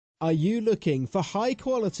Are you looking for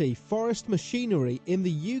high-quality forest machinery in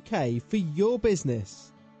the UK for your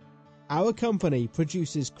business? Our company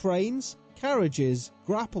produces cranes, carriages,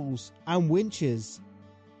 grapples and winches.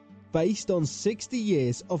 Based on 60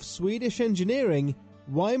 years of Swedish engineering,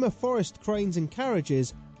 Weimer forest cranes and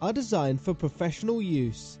carriages are designed for professional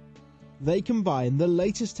use. They combine the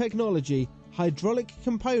latest technology, hydraulic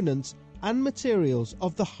components and materials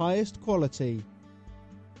of the highest quality.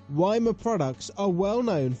 Weimer products are well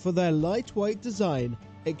known for their lightweight design,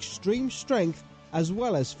 extreme strength, as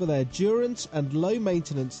well as for their durance and low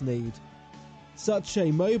maintenance need. Such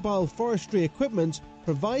a mobile forestry equipment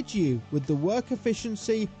provides you with the work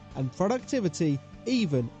efficiency and productivity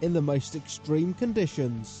even in the most extreme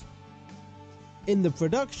conditions. In the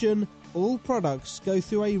production, all products go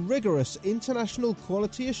through a rigorous international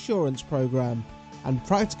quality assurance program and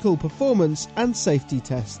practical performance and safety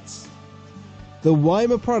tests. The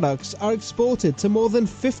Weimer products are exported to more than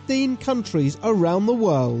 15 countries around the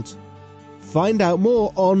world. Find out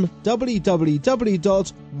more on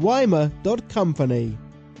www.weimer.company.